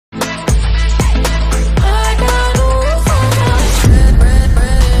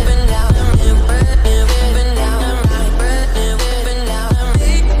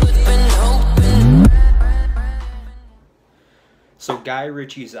Guy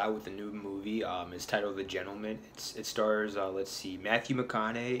Ritchie's out with a new movie. It's titled The Gentleman. It stars let's see, Matthew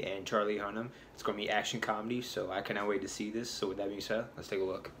McConaughey and Charlie Hunnam. It's gonna be action comedy, so I cannot wait to see this. So with that being said, let's take a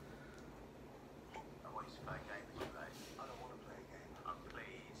look. I want you to play a game with me, mate. I don't want to play a game. Oh,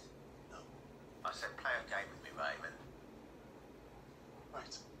 please. No. I said play a game with me, Raymond.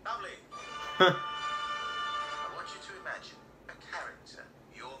 Right. Lovely. I want you to imagine a character.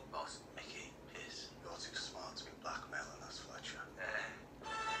 Your boss, Mickey, is. You're too smart to be blackmailing us, Fletcher.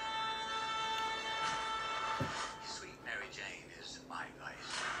 Sweet Mary Jane is my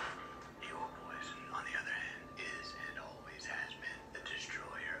vice. Your poison, on the other hand, is and always has been the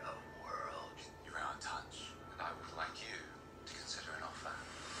destroyer of worlds. You're out of touch, and I would like you to consider an offer.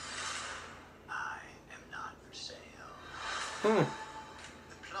 I am not for sale.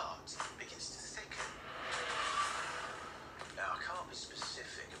 The plot begins to thicken. Now, I can't be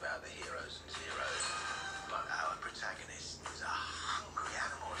specific about the heroes and zeros, but our protagonist is a hungry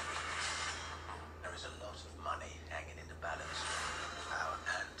animal. There is a lot of money hanging in the balance. Our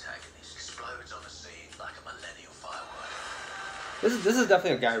antagonist explodes on the scene like a millennial firework. This is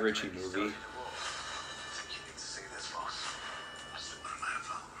definitely a Guy Ritchie movie. I think you need to see this, boss. I slipped one of my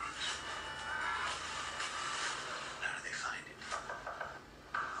followers. How do they find it?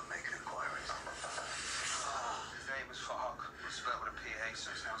 I'm making inquiries. His name is for Hawk. It's spelled with a PH, so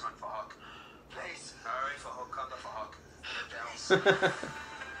it sounds like for Hawk. Please. Alright, for Hawk, conda for Hawk.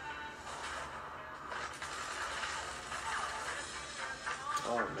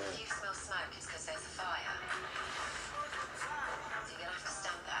 Oh man. If you smell smoke, it's because there's a fire. So you're gonna have to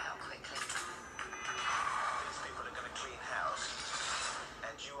stamp that out quickly. These people are going to clean house,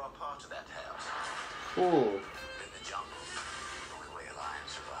 and you are part of that house. Ooh. In the jungle, the only way a lion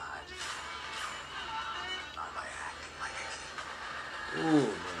survives. Not by acting like a king,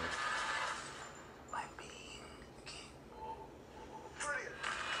 Ooh man. by being the king. Brilliant.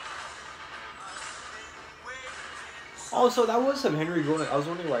 Also, that was some Henry Golding. I was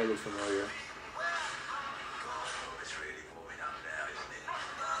wondering why he looked familiar. Oh, it's really warming up now, isn't it?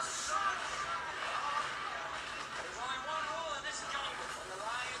 There's only one rule in this jungle. When the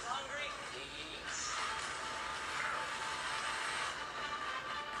lion's hungry, he eats.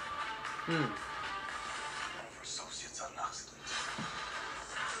 One of our associates had an accident.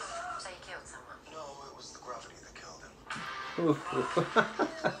 So you killed someone. No, it was the gravity that killed him. Ooh.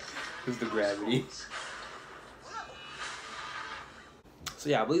 It was the gravity. So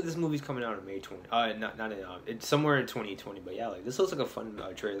yeah, I believe this movie's coming out in May 20. Not in. It's somewhere in 2020. But yeah, like this looks like a fun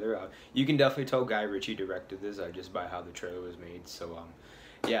trailer. You can definitely tell Guy Ritchie directed this just by how the trailer was made. So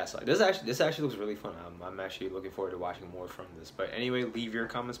yeah, so this actually looks really fun. I'm actually looking forward to watching more from this. But anyway, leave your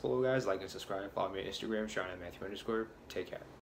comments below, guys. Like and subscribe. Follow me on Instagram, Sean at Matthew_. Take care.